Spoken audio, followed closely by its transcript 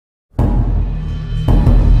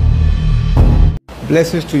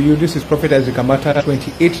Blessings to you. This is Prophet ISAAC AMATA,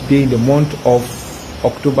 28th day in the month of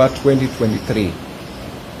October 2023,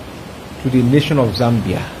 to the nation of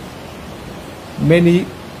Zambia. Many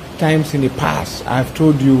times in the past, I've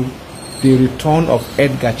told you the return of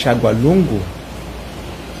EDGAR Lungu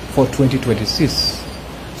for 2026.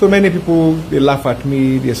 So many people, they laugh at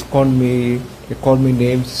me, they scorn me, they call me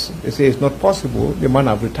names, they say it's not possible, the man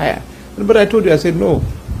have retired. But I told you, I said no.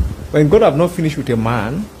 When God have not finished with a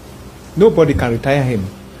man, nobody can retire him.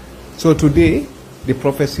 So today, the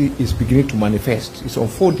prophecy is beginning to manifest. It's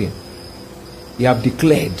unfolding. He have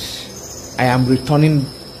declared, I am returning,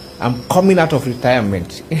 I'm coming out of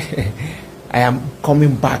retirement. I am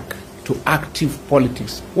coming back to active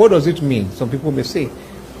politics. What does it mean? Some people may say,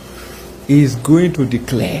 he is going to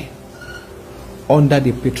declare under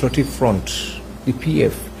the Patriotic Front, the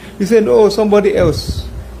PF. He said, no, somebody else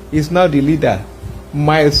is now the leader,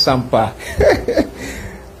 Miles Sampa.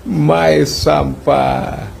 My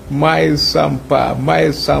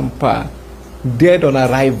Sampa, dead on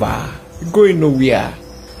arrival, going nowhere.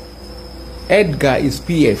 Edgar is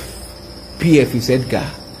PF, PF is Edgar.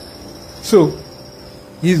 So,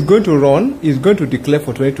 he's going to run, he's going to declare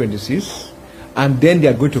for 2026, and then they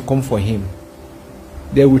are going to come for him.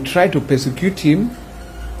 They will try to persecute him,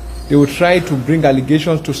 they will try to bring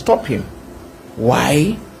allegations to stop him.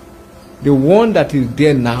 Why? The one that is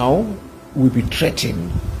there now will be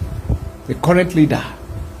threatened. The current leader,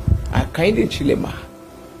 Akainde Chilema,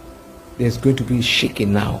 there's going to be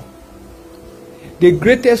shaking now. The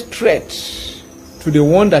greatest threat to the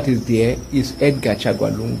one that is there is Edgar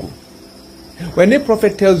Lungu. When a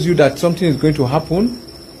prophet tells you that something is going to happen,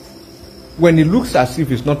 when it looks as if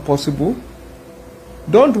it's not possible,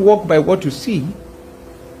 don't walk by what you see.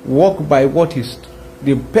 Walk by what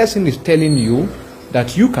the person is telling you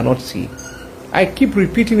that you cannot see. I keep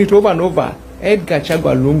repeating it over and over. Edgar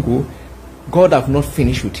Lungu, God have not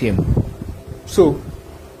finished with him. So,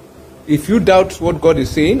 if you doubt what God is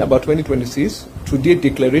saying about 2026, today's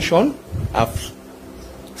declaration have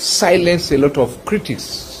silenced a lot of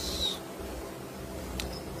critics.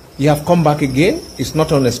 You have come back again. It's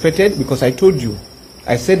not unexpected, because I told you.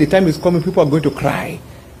 I said the time is coming, people are going to cry.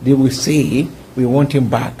 They will say, we want him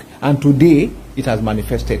back. And today, it has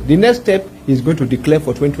manifested. The next step is going to declare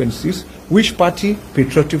for 2026, which party?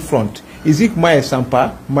 Patriotic Front. Is it Maya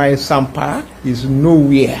Sampa? Maya Sampa is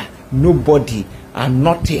nowhere, nobody, and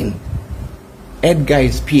nothing. Edgar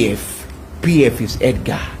is PF, PF is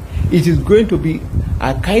Edgar. It is going to be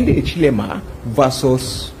Akainde Chilema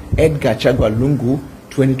versus Edgar Lungu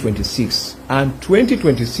 2026. And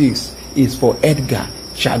 2026 is for Edgar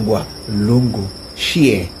Lungu.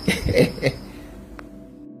 Share.